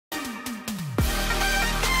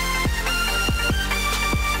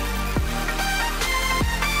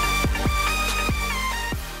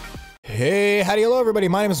Hey, howdy, hello everybody,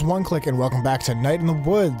 my name is One.Click and welcome back to Night in the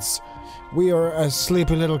Woods. We are a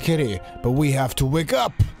sleepy little kitty, but we have to wake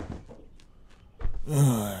up!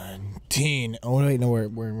 Teen. Oh wait, no,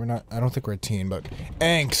 we're not, I don't think we're a teen, but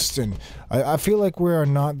angst, and I feel like we are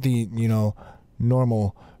not the, you know,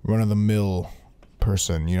 normal, run-of-the-mill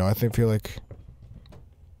person, you know, I feel like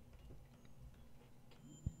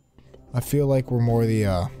we're more the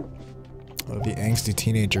angsty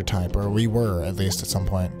teenager type, or we were, at least at some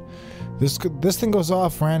point. This thing goes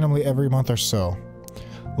off randomly every month or so.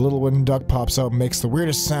 A little wooden duck pops out and makes the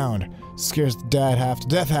weirdest sound. Scares Dad half to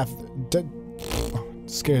death half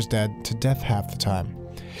the time.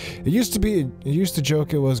 It used to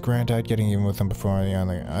joke it was Granddad getting even with him before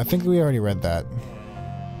I think we already read that.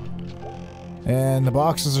 And the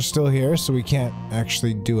boxes are still here, so we can't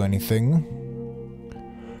actually do anything.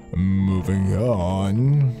 Moving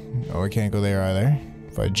on. Oh, I can't go there either.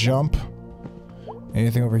 If I jump.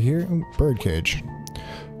 Anything over here? Ooh, bird cage.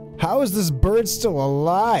 How is this bird still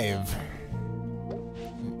alive?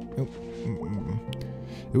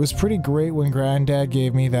 It was pretty great when Granddad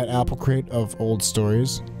gave me that apple crate of old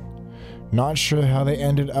stories. Not sure how they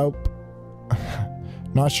ended up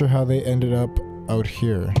out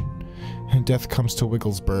here. Death comes to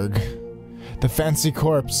Wigglesburg. The fancy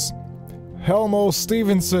corpse. Helmo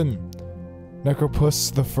Stevenson.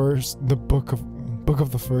 Necropus the book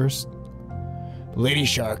of the first. Lady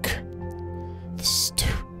Shark. The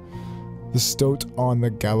stoat on the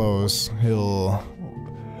gallows hill.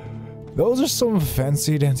 Those are some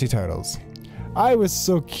fancy dancy titles. I was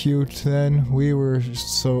so cute then. We were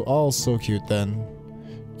all so cute then.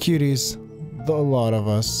 Cuties, the lot of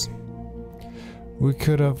us. We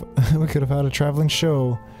could have had a traveling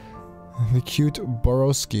show. The cute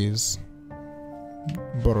Borowskis.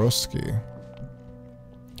 Borowski.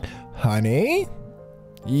 Honey?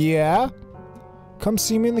 Yeah? Come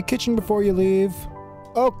see me in the kitchen before you leave.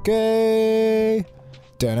 Okay.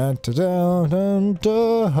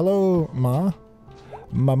 Da-da-da-da-da-da. Hello, Ma.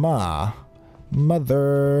 Mama.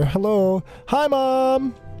 Mother. Hello. Hi,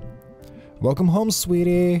 Mom. Welcome home,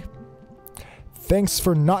 sweetie. Thanks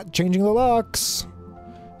for not changing the locks.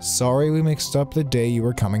 Sorry we mixed up the day you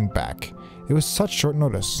were coming back. It was such short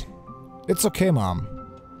notice. It's okay, Mom.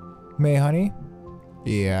 May, honey?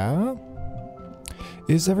 Yeah?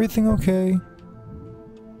 Is everything okay?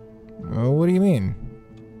 What do you mean?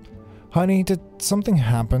 Honey, did something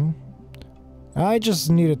happen? I just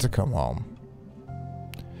needed to come home.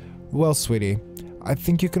 Well, sweetie, I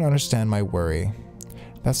think you can understand my worry.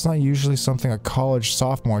 That's not usually something a college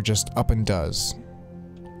sophomore just up and does.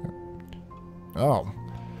 Oh.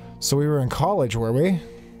 So we were in college, were we?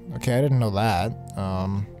 Okay, I didn't know that.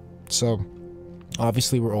 So,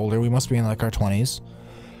 obviously we're older. We must be in like our 20s.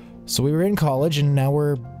 So we were in college, and now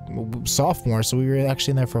we're sophomore, so we were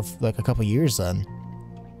actually in there for like a couple years then.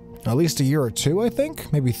 At least a year or two, I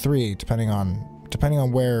think? Maybe 3, depending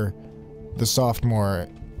on where the sophomore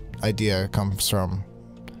idea comes from.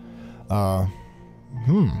 I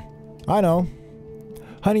know.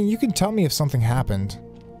 Honey, you can tell me if something happened.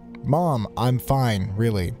 Mom, I'm fine,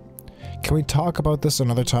 really. Can we talk about this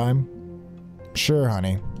another time? Sure,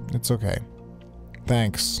 honey. It's okay.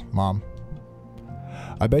 Thanks, Mom.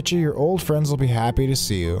 I bet you your old friends will be happy to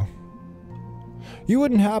see you. You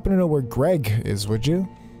wouldn't happen to know where Gregg is, would you?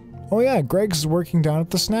 Oh yeah, Gregg's working down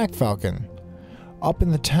at the Snack Falcon. Up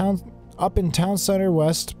in town center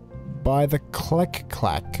west by the Kleck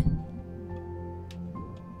Clack.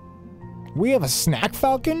 We have a Snack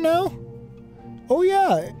Falcon now? Oh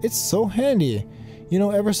yeah, it's so handy. You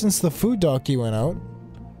know, ever since the food donkey went out.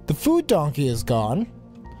 The food donkey is gone.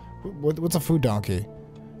 What's a food donkey?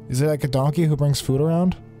 Is it like a donkey who brings food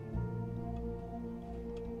around?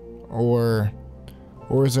 Or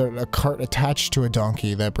is it a cart attached to a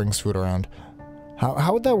donkey that brings food around?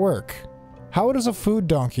 How would that work? How does a food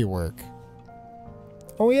donkey work?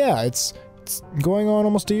 Oh yeah, it's going on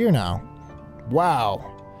almost a year now. Wow.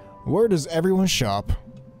 Where does everyone shop?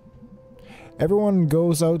 Everyone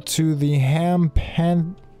goes out to the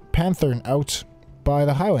Panther out by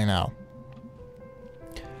the highway now.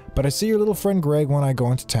 But I see your little friend Gregg when I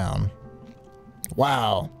go into town.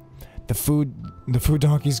 Wow. The food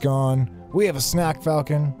donkey's gone. We have a Snack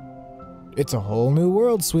Falcon. It's a whole new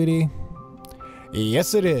world, sweetie.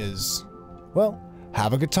 Yes, it is. Well,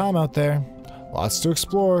 have a good time out there. Lots to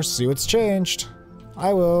explore, see what's changed.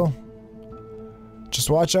 I will. Just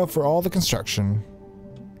watch out for all the construction.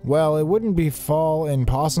 Well, it wouldn't be fall in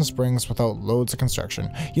Possum Springs without loads of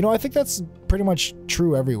construction. You know, I think that's pretty much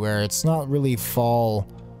true everywhere. It's not really fall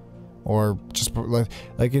or just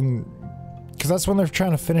like in... Because that's when they're trying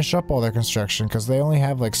to finish up all their construction, because they only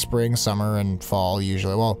have like spring, summer, and fall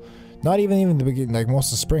usually. Well, Not even the beginning, like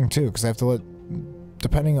most of spring too, because I have to let,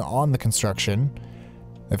 depending on the construction,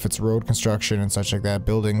 if it's road construction and such like that,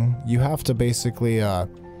 building, you have to basically,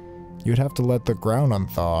 you'd have to let the ground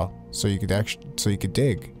unthaw so you could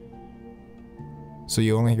dig. So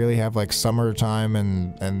you only really have like summertime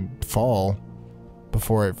and fall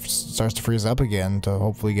before it starts to freeze up again to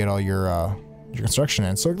hopefully get all your construction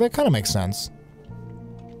in. So that kind of makes sense.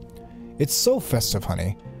 It's so festive,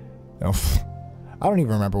 honey. Oh, I don't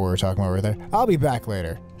even remember what we were talking about right there. I'll be back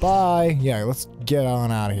later. Bye. Yeah, let's get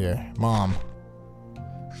on out of here. Mom.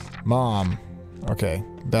 Okay,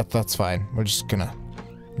 that's fine. We're just gonna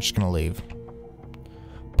leave.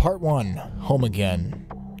 Part 1. Home again.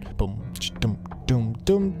 Boom. Dum dum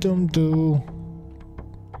dum dum doo.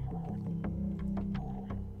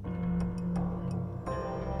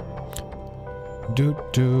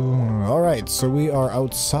 Alright, so we are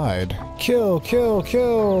outside. Kill!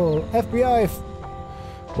 FBI!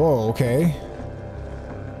 Whoa, okay.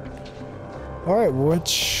 Alright,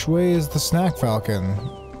 which way is the snack falcon?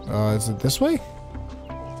 Is it this way?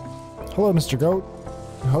 Hello, Mr. Goat.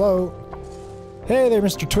 Hello. Hey there,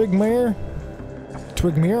 Mr. Twigmere.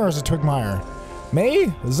 Twigmere or is it Twigmire?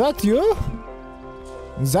 May? Is that you?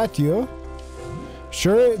 Is that you?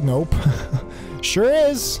 Sure, nope. Sure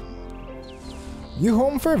is. You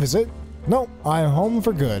home for a visit? No, I'm home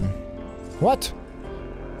for good. What?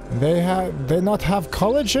 They not have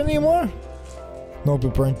college anymore? Nope,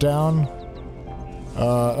 it burnt down.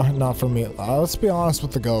 Not for me. Let's be honest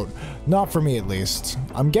with the goat. Not for me, at least.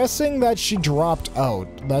 I'm guessing that she dropped out.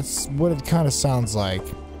 That's what it kind of sounds like.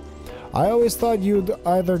 I always thought you'd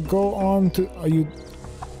either go on to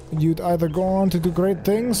do great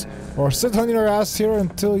things, or sit on your ass here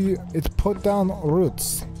until it put down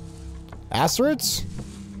roots. Ass roots?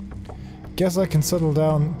 Guess I can settle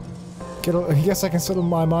down. Guess I can settle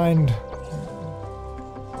my mind.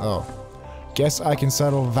 Oh. Guess I can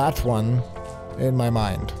settle that one in my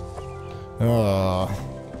mind.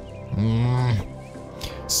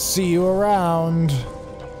 See you around.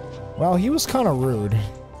 Well, he was kind of rude.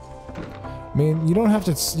 I mean, you don't have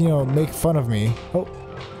to, you know, make fun of me. Oh.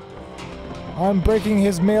 I'm breaking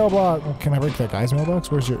his mailbox. Can I break that guy's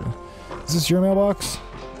mailbox? Where's your... Is this your mailbox?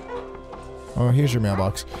 Oh, here's your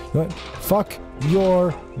mailbox. You know what? Fuck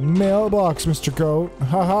your mailbox, Mr. Goat.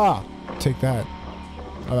 Haha. Take that.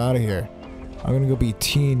 I'm out of here. I'm gonna go be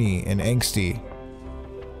teeny and angsty.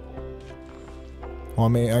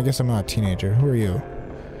 Well, I guess I'm not a teenager. Who are you?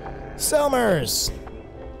 Selmers!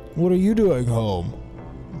 What are you doing home?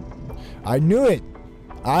 I knew it!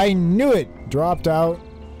 I knew it! Dropped out.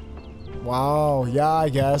 Wow, yeah, I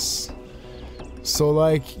guess. So,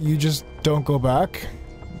 like, you just don't go back?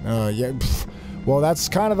 Yeah. Pff. Well, that's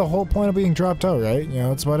kind of the whole point of being dropped out, right? You know,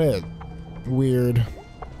 that's about it. Weird.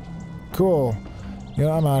 Cool. You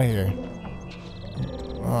know, I'm out of here.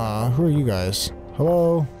 Who are you guys?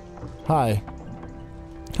 Hello? Hi.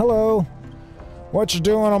 Hello? What you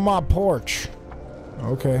doing on my porch?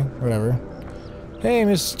 Okay, whatever. Hey,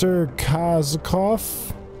 Mr.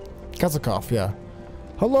 Kazakov? Kazakov, yeah.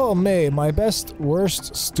 Hello, May, my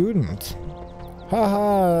worst student.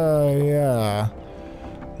 Haha, yeah.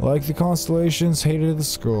 Like the constellations, hated the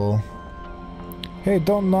school. Hey,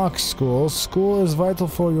 don't knock school. School is vital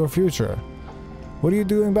for your future. What are you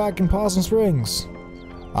doing back in Possum Springs?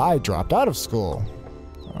 I dropped out of school.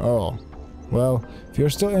 Oh. Well, if you're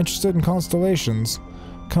still interested in constellations,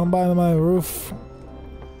 come by my roof.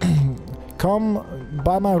 Come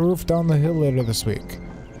by my roof down the hill later this week.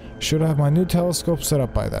 Should have my new telescope set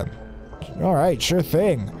up by then. Alright, sure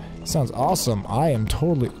thing. Sounds awesome. I am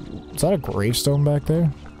totally... Is that a gravestone back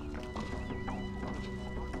there?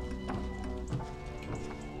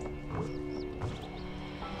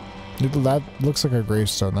 That looks like a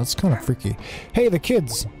gravestone. That's kind of freaky. Hey, the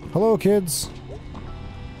kids! Hello, kids!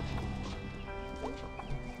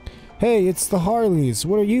 Hey, it's the Harleys.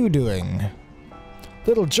 What are you doing?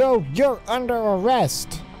 Little Joe, you're under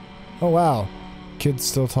arrest! Oh, wow. Kids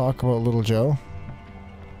still talk about Little Joe.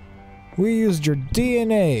 We used your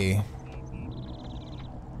DNA.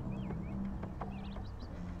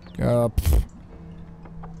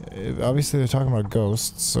 Obviously they're talking about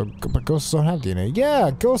ghosts, so, but ghosts don't have DNA.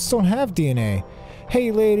 Yeah, ghosts don't have DNA.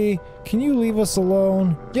 Hey, lady, can you leave us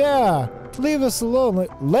alone? Yeah, leave us alone.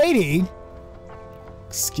 Lady?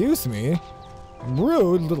 Excuse me?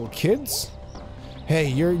 Rude, little kids. Hey,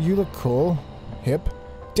 you look cool. Hip.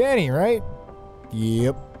 Danny, right?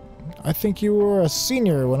 Yep. I think you were a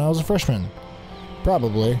senior when I was a freshman.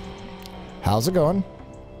 Probably. How's it going?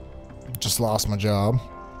 Just lost my job.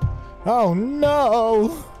 Oh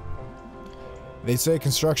no! They say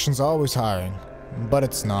construction's always hiring, but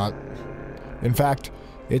it's not. In fact,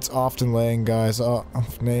 It's often laying guys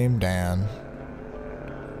off named Dan.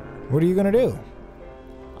 What are you gonna do?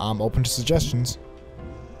 I'm open to suggestions.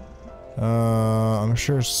 I'm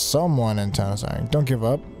sure someone in town is hiring. Don't give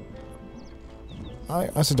up.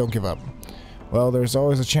 I said don't give up. Well, there's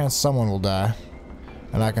always a chance someone will die.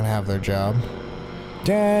 And I can have their job.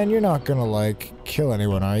 Dan, you're not gonna, like, kill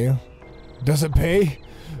anyone, are you? Does it pay?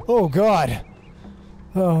 Oh, God!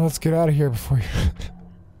 Oh, let's get out of here before you...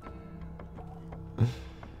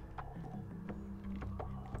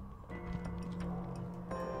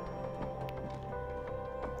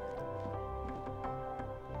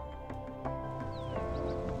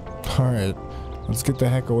 Alright, let's get the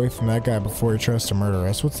heck away from that guy before he tries to murder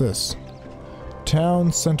us. What's this?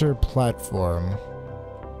 Town Center Platform.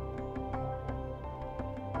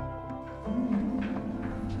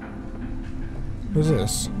 What is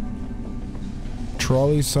this?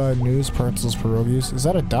 Trolley side news, pretzels, pierogies. Is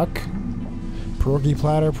that a duck? Pierogi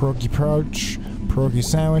platter, pierogi pouch, pierogi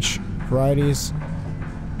sandwich, varieties,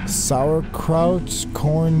 sauerkraut,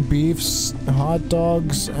 corned beefs, hot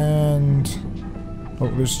dogs, and...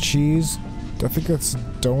 oh, there's cheese. I think that's a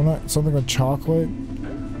donut, something with chocolate.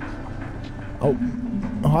 Oh,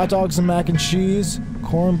 hot dogs and mac and cheese,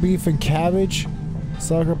 corned beef and cabbage,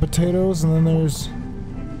 sauerkraut potatoes, and then there's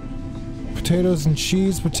potatoes and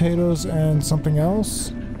cheese, potatoes and something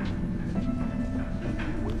else.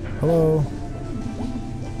 Hello.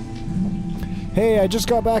 Hey, I just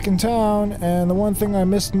got back in town, and the one thing I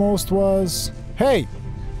missed most was... Hey!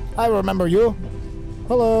 I remember you!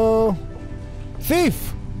 Hello!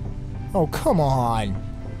 Thief! Oh, come on!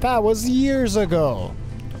 That was years ago!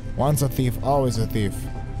 Once a thief, always a thief.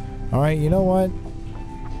 Alright, you know what?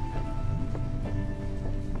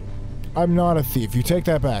 I'm not a thief. You take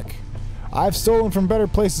that back. I've stolen from better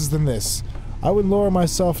places than this. I would lower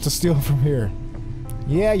myself to steal from here.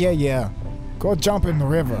 Yeah. Go jump in the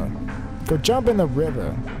river. Go jump in the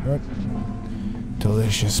river.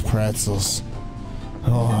 Delicious pretzels.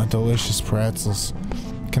 Oh, delicious pretzels.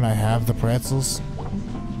 Can I have the pretzels?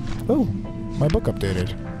 Oh, my book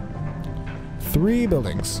updated. 3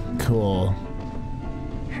 buildings. Cool.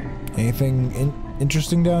 Anything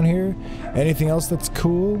interesting down here? Anything else that's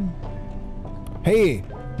cool? Hey,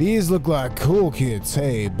 these look like cool kids.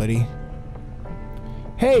 Hey, buddy.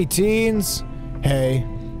 Hey, teens. Hey.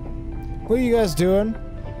 What are you guys doing?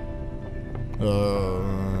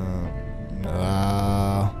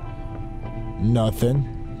 Nothing.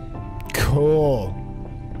 Cool.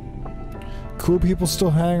 Cool people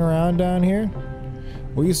still hang around down here?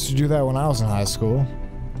 We used to do that when I was in high school.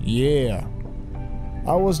 Yeah.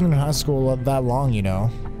 I wasn't in high school that long, you know.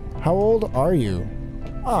 How old are you?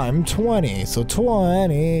 I'm 20, so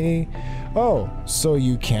 20. Oh, so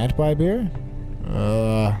you can't buy beer?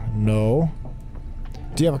 No.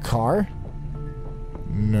 Do you have a car?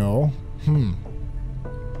 No.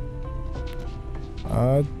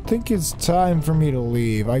 I think it's time for me to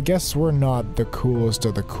leave. I guess we're not the coolest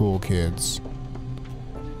of the cool kids.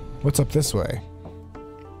 What's up this way?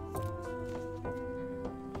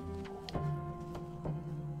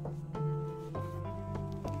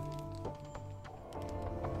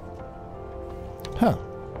 Huh.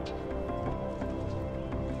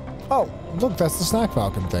 Oh, look, that's the Snack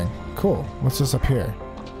Falcon thing. Cool. What's this up here?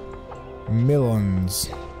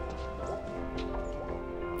 Melons.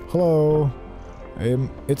 Hello.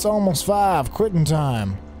 It's almost 5. Quitting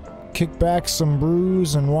time. Kick back some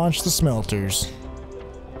brews and watch the smelters.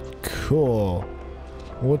 Cool.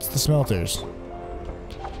 What's the smelters?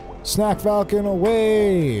 Snack Falcon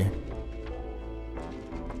away!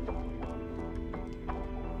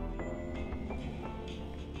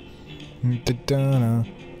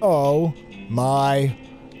 Oh my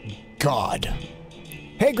God.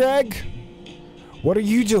 Hey, Gregg! What are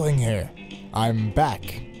you doing here? I'm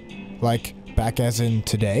back. Like, back as in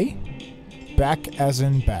today? Back as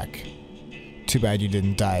in back. Too bad you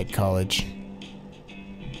didn't die at college.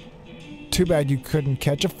 Too bad you couldn't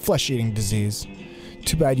catch a flesh-eating disease.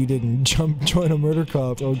 Too bad you didn't join a murder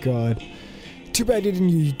cult. Oh God. Too bad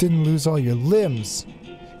you didn't lose all your limbs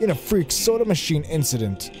in a freak soda machine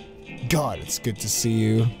incident. God, it's good to see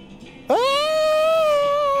you. Ah!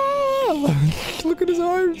 Look at his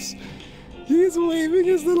arms. He's waving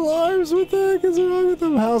his little arms. What the heck is wrong with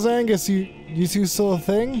him? How's Angus? You two still a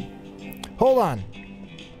thing? Hold on.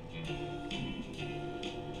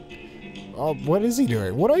 Oh, what is he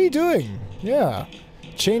doing? What are you doing? Yeah.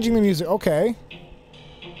 Changing the music. Okay.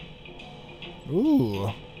 Ooh.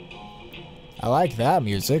 I like that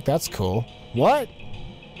music. That's cool. What?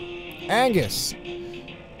 Angus.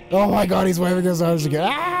 Oh my God, he's waving his arms again.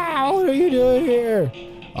 Ah! What are you doing here?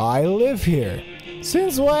 I live here.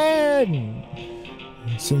 Since when?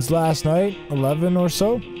 since last night, 11 or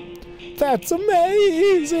so. That's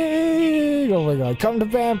amazing! Oh my god, come to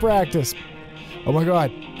band practice. Oh my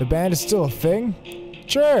god, the band is still a thing?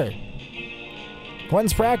 Sure.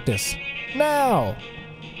 When's practice? Now!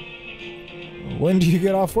 When do you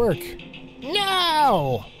get off work?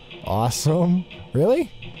 Now! Awesome.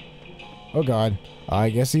 Really? Oh god,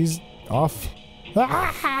 I guess he's off.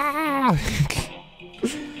 Ah!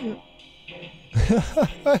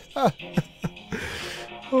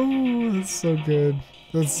 Oh, that's so good.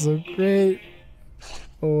 That's so great.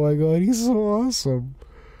 Oh my god, he's so awesome.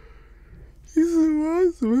 He's so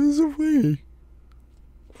awesome. He's so funny.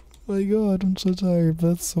 Oh my god, I'm so tired.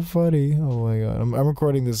 That's so funny. Oh my god. I'm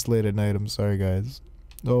recording this late at night. I'm sorry, guys.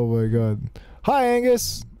 Oh my god. Hi,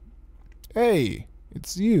 Angus. Hey,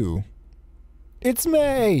 it's you. It's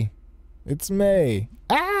May. It's May.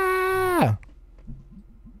 Ah!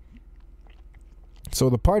 So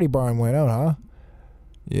the party barn went out, huh?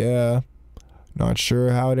 Yeah. Not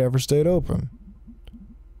sure how it ever stayed open.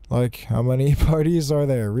 Like, how many parties are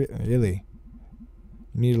there? Really?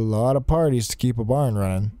 You need a lot of parties to keep a barn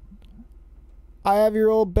running. I have your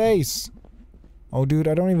old bass. Oh, dude,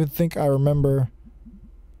 I don't even think I remember.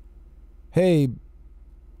 Hey,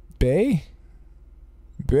 Bay?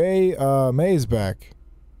 Bay, May's back.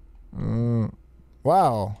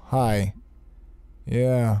 Wow, hi.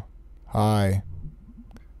 Yeah, hi.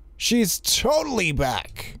 She's totally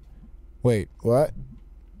back! Wait, what?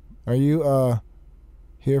 Are you,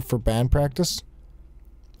 here for band practice?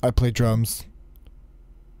 I play drums.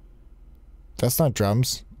 That's not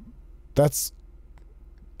drums. That's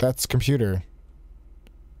computer.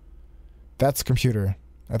 That's computer.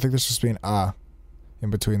 I think there's supposed to be an ah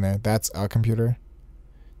in between there. That's a computer.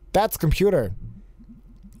 That's computer!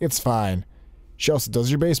 It's fine. She also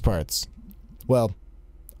does your bass parts. Well,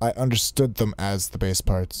 I understood them as the bass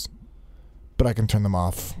parts. But I can turn them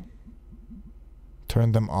off.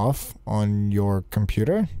 Turn them off on your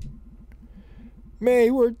computer? May,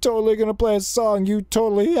 we're totally gonna play a song. You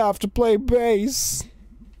totally have to play bass.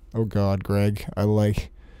 Oh god, Gregg. I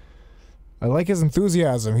like his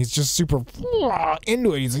enthusiasm. He's just super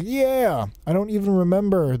into it. He's like, yeah. I don't even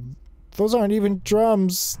remember. Those aren't even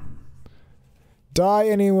drums. Die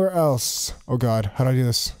anywhere else. Oh god, how do I do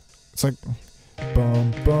this? It's like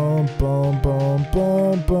boom, boom, boom, boom,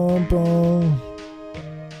 boom, boom, boom.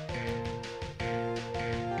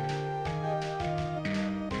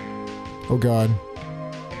 Oh god.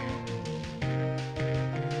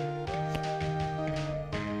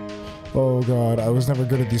 Oh god, I was never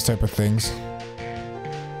good at these type of things.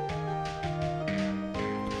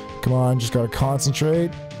 Come on, just gotta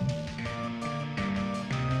concentrate.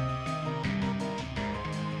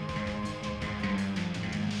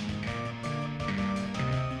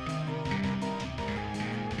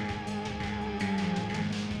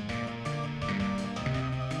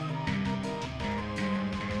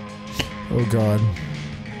 Oh god.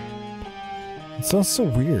 It sounds so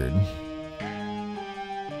weird.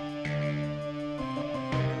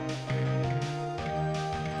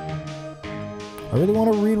 I really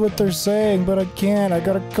want to read what they're saying, but I can't. I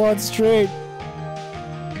gotta concentrate.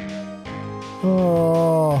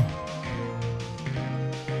 Oh.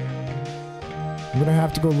 I'm gonna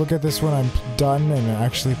have to go look at this when I'm done and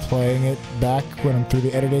actually playing it back when I'm through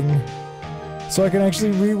the editing, so I can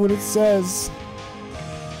actually read what it says.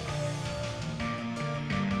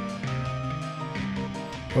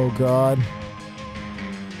 Oh god.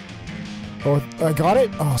 Oh, I got it?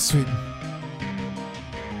 Oh, sweet.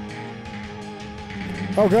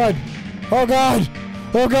 Oh god! Oh god!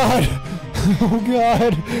 Oh god! Oh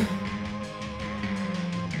god!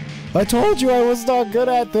 I told you I was not good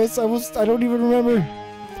at this. I don't even remember.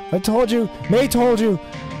 I told you. May told you.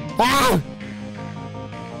 Ah!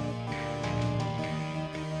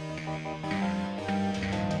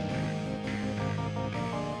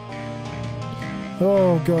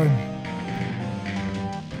 Oh god.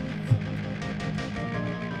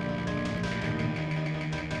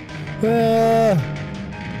 Ah!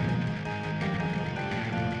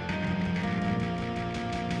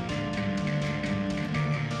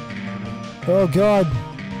 Oh god.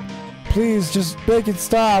 Please, just make it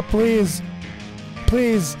stop, please.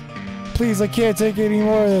 Please. Please, I can't take any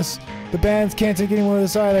more of this. The bands can't take any more of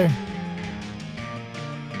this either.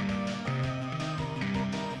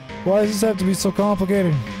 Why does this have to be so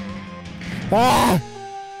complicated? Ah!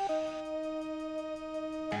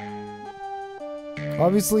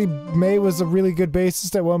 Obviously, May was a really good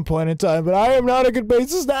bassist at one point in time, but I am not a good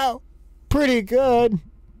bassist now. Pretty good.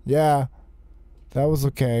 Yeah. That was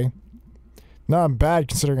okay. Not bad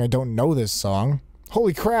considering I don't know this song.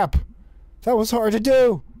 Holy crap! That was hard to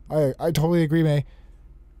do! I totally agree, May.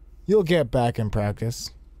 You'll get back in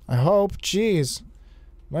practice. I hope. Jeez.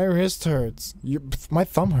 My wrist hurts. My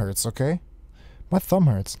thumb hurts, okay? My thumb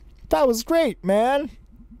hurts. That was great, man!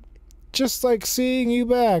 Just like seeing you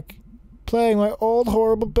back. Playing my old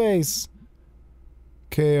horrible bass.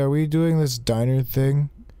 Okay, are we doing this diner thing?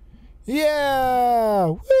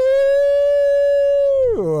 Yeah!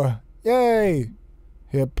 Woo! Yay!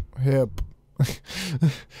 Hip, hip.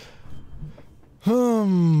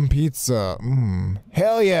 Pizza.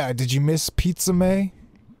 Hell yeah, did you miss pizza, May?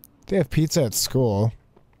 They have pizza at school.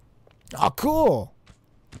 Oh, cool!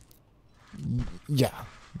 Yeah.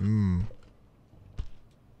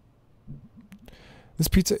 This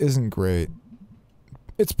pizza isn't great.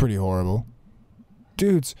 It's pretty horrible.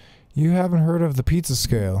 Dudes, you haven't heard of the pizza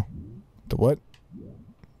scale. The what?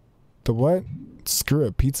 The what? Screw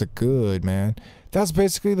it, pizza good, man. That's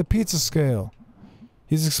basically the pizza scale.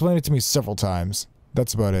 He's explained it to me several times.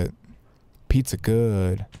 That's about it. Pizza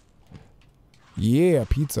good. Yeah,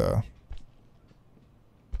 pizza.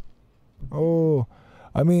 Oh,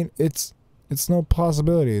 I mean, it's no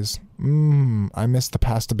possibilities. I miss the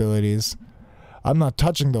pastabilities. I'm not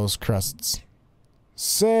touching those crusts.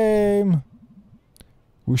 Same.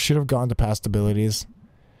 We should have gone to pastabilities.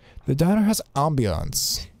 The diner has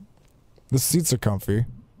ambiance. The seats are comfy.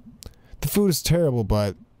 The food is terrible,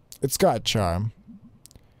 but it's got charm.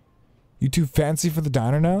 You too fancy for the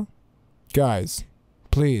diner now? Guys,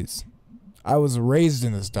 please. I was raised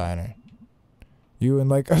in this diner. You and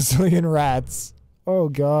like a zillion rats. Oh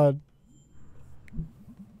god.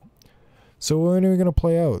 So when are we gonna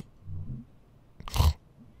play out?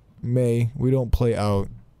 May, we don't play out.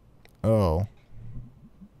 Oh.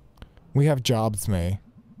 We have jobs, May.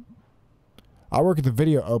 I work at the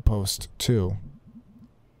video outpost, too.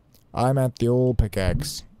 I'm at the old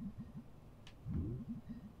pickaxe.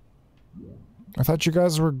 I thought you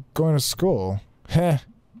guys were going to school. Heh.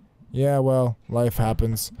 Yeah, well, life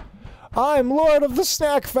happens. I'm Lord of the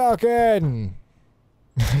Snack Falcon!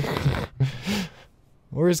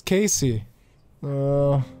 Where's Casey?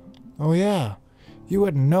 Oh yeah. You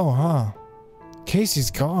wouldn't know, huh?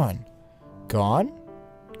 Casey's gone. Gone?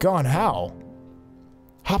 Gone how?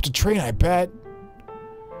 Hopped a train, I bet.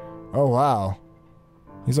 Oh, wow.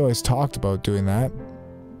 He's always talked about doing that.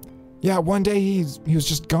 Yeah, one day he was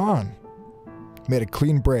just gone. Made a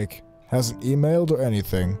clean break. Hasn't emailed or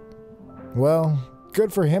anything. Well,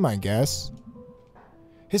 good for him, I guess.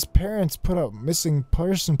 His parents put up missing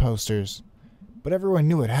person posters, but everyone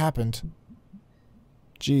knew it happened.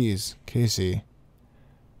 Jeez, Casey.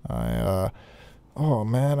 Oh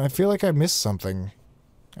man, I feel like I missed something.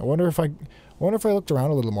 I wonder if I looked around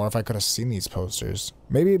a little more if I could have seen these posters.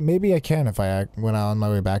 Maybe I can if I went on my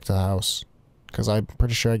way back to the house. Because I'm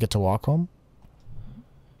pretty sure I get to walk home.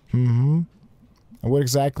 And what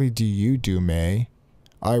exactly do you do, May?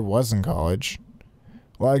 I was in college.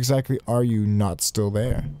 Why exactly are you not still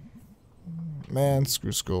there? Man,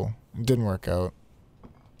 screw school. It didn't work out.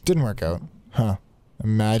 Didn't work out. Huh.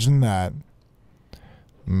 Imagine that.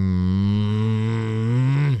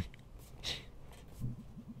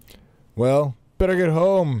 Well, better get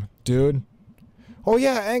home, dude. Oh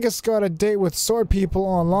yeah, Angus got a date with Sword People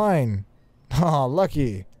Online. Aw,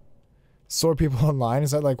 lucky. Sword People Online,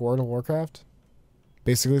 is that like World of Warcraft?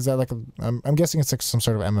 Basically, is that like a... I'm guessing it's like some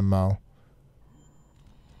sort of MMO.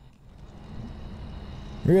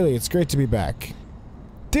 Really, it's great to be back.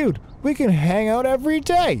 Dude, we can hang out every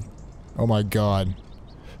day! Oh my god.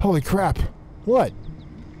 Holy crap. What?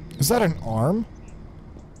 Is that an arm?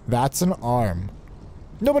 That's an arm.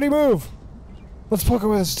 Nobody move! Let's poke it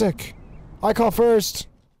with a stick. I call first!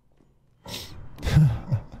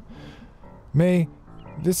 May,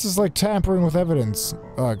 this is like tampering with evidence.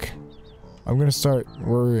 Ugh. I'm gonna start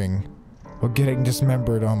worrying about getting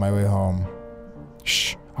dismembered on my way home.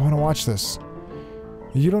 Shh, I wanna watch this.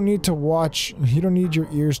 You don't need to watch. You don't need your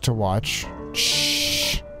ears to watch.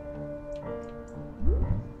 Shh.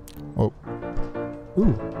 Oh.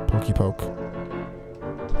 Ooh, pokey poke.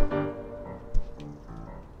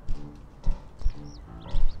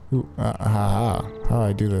 Ooh, how do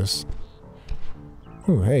I do this?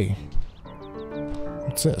 Ooh, hey.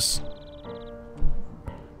 What's this?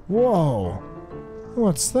 Whoa!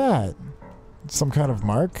 What's that? Some kind of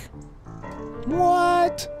mark?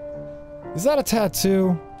 What? Is that a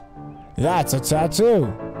tattoo? Yeah, it's a tattoo!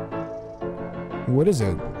 What is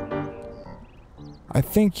it? I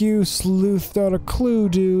think you sleuthed out a clue,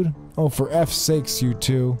 dude. Oh, for F's sakes, you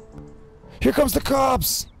two. Here comes the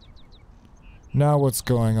cops! Now what's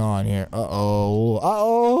going on here? Uh-oh.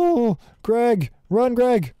 Uh-oh! Gregg! Run,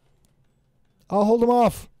 Gregg! I'll hold him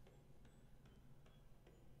off.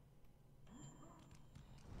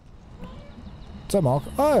 What's up,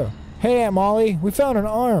 Malk? Oh, hey, Aunt Molly. We found an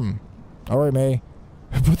arm. All right, May.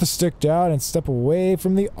 Put the stick down and step away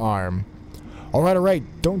from the arm. All right, all right.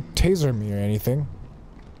 Don't taser me or anything.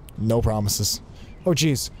 No promises. Oh,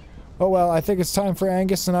 jeez. Oh, well, I think it's time for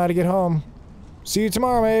Angus and I to get home. See you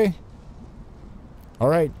tomorrow, May. All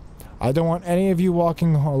right. I don't want any of you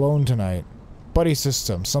walking alone tonight. Buddy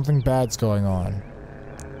system. Something bad's going on.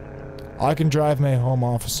 I can drive May home,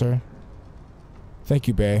 officer. Thank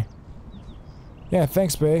you, Bay. Yeah,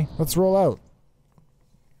 thanks, Bay. Let's roll out.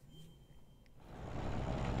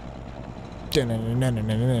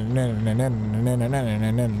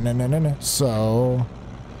 So,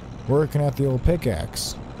 working at the old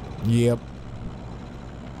pickaxe. Yep.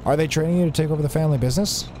 Are they training you to take over the family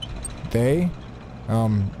business? They?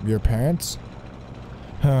 Your parents?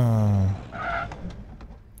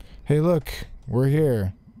 Hey, look. We're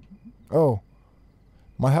here. Oh.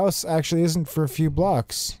 My house actually isn't for a few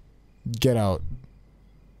blocks. Get out.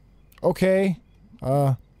 Okay.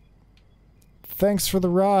 Thanks for the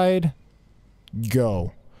ride.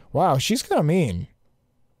 Go. Wow, she's kind of mean.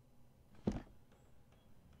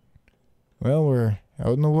 Well, we're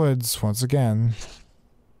out in the woods once again.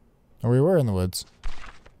 Or we were in the woods.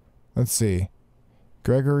 Let's see.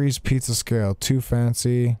 Gregory's Pizza Scale. Too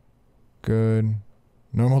fancy. Good.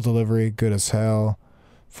 Normal delivery. Good as hell.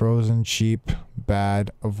 Frozen. Cheap. Bad.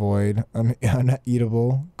 Avoid.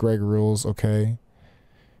 Uneatable. Gregg rules. Okay.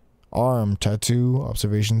 Arm. Tattoo.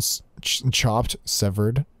 Observations. Chopped.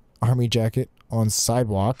 Severed. Army jacket. On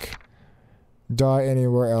sidewalk. Die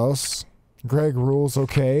anywhere else. Gregg rules.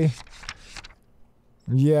 Okay.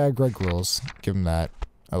 Yeah, Gregg rules. Give him that.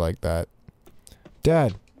 I like that.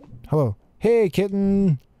 Dad. Hello. Hey,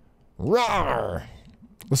 kitten. Rawr.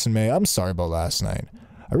 Listen, May, I'm sorry about last night.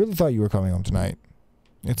 I really thought you were coming home tonight.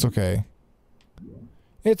 It's okay.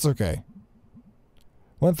 It's okay.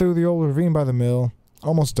 Went through the old ravine by the mill.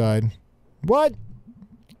 Almost died. What?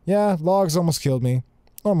 Yeah, logs almost killed me.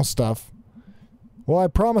 Normal stuff. Well, I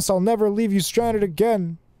promise I'll never leave you stranded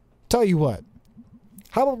again. Tell you what.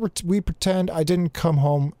 How about we pretend I didn't come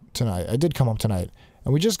home tonight? I did come home tonight.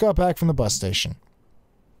 And we just got back from the bus station.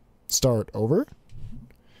 Start over?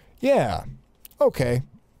 Yeah. Okay.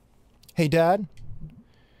 Hey, Dad.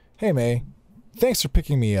 Hey, May. Thanks for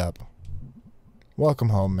picking me up. Welcome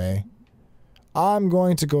home, May. I'm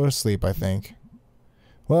going to go to sleep, I think.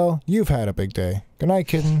 Well, you've had a big day. Good night,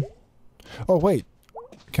 kitten. Oh, wait.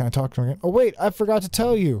 Can I talk to him again? Oh, wait. I forgot to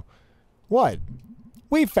tell you. What?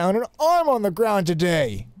 We found an arm on the ground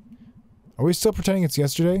today. Are we still pretending it's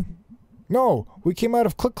yesterday? No. We came out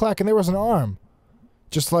of Click-Clack and there was an arm.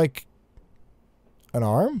 Just like... an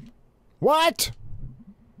arm? What?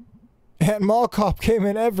 Aunt Mallcop came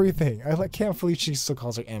in everything. I can't believe she still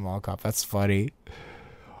calls her Aunt Mallcop. That's funny.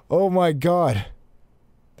 Oh my god.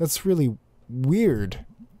 That's really weird.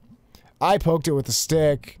 I poked it with a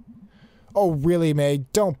stick. Oh really, May?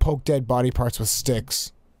 Don't poke dead body parts with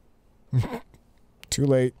sticks. Too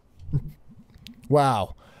late.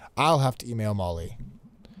 Wow. I'll have to email Molly.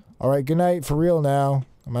 Alright, good night. For real now.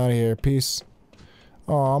 I'm out of here. Peace.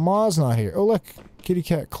 Aw, Ma's not here. Oh look. Kitty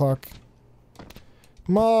cat clock.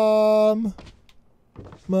 Mom!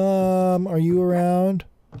 Mom, are you around?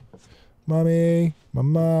 Mommy?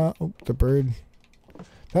 Mama? Oh, the bird.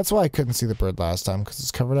 That's why I couldn't see the bird last time, because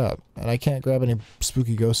it's covered up. And I can't grab any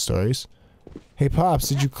spooky ghost stories. Hey, Pops,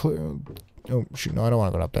 did you clear... Oh, shoot, no, I don't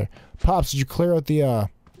want to go up there. Pops, did you clear out the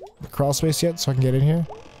crawl space yet, so I can get in here?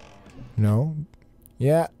 No?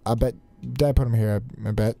 Yeah, I bet Dad put him here.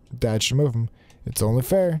 I bet Dad should move him. It's only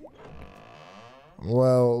fair.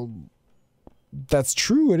 Well... that's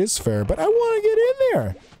true, it is fair, but I want to get in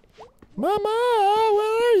there. Mama,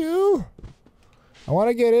 where are you? I want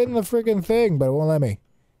to get in the freaking thing, but it won't let me.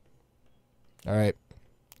 Alright.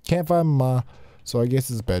 Can't find Mama, so I guess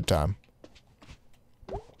it's bedtime.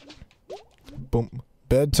 Boom.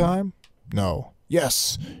 Bedtime? No.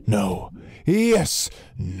 Yes. No. Yes.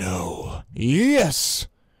 No. Yes.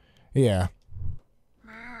 Yeah.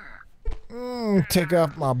 Take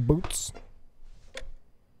off my boots.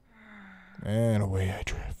 And away I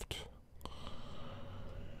drift.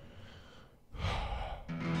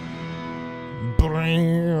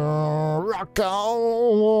 Rock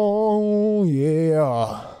on,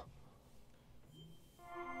 yeah.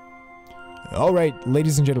 Alright,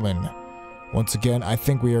 ladies and gentlemen. Once again, I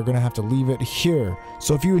think we are going to have to leave it here.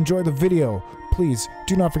 So if you enjoyed the video, please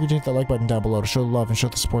do not forget to hit that like button down below to show the love and show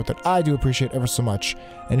the support that I do appreciate ever so much.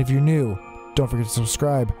 And if you're new, don't forget to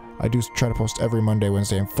subscribe. I do try to post every Monday,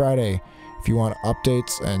 Wednesday, and Friday. If you want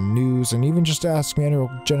updates and news, and even just to ask me and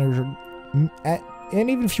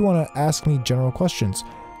even if you want to ask me general questions,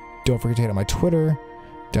 don't forget to hit on my Twitter,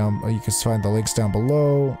 You can find the links down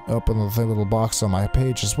below, up in the little box on my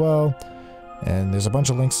page as well. And there's a bunch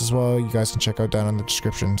of links as well you guys can check out down in the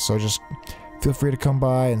description. So just feel free to come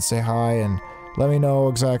by and say hi and let me know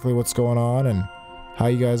exactly what's going on and how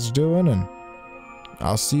you guys are doing. And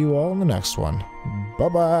I'll see you all in the next one.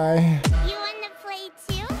 Bye-bye.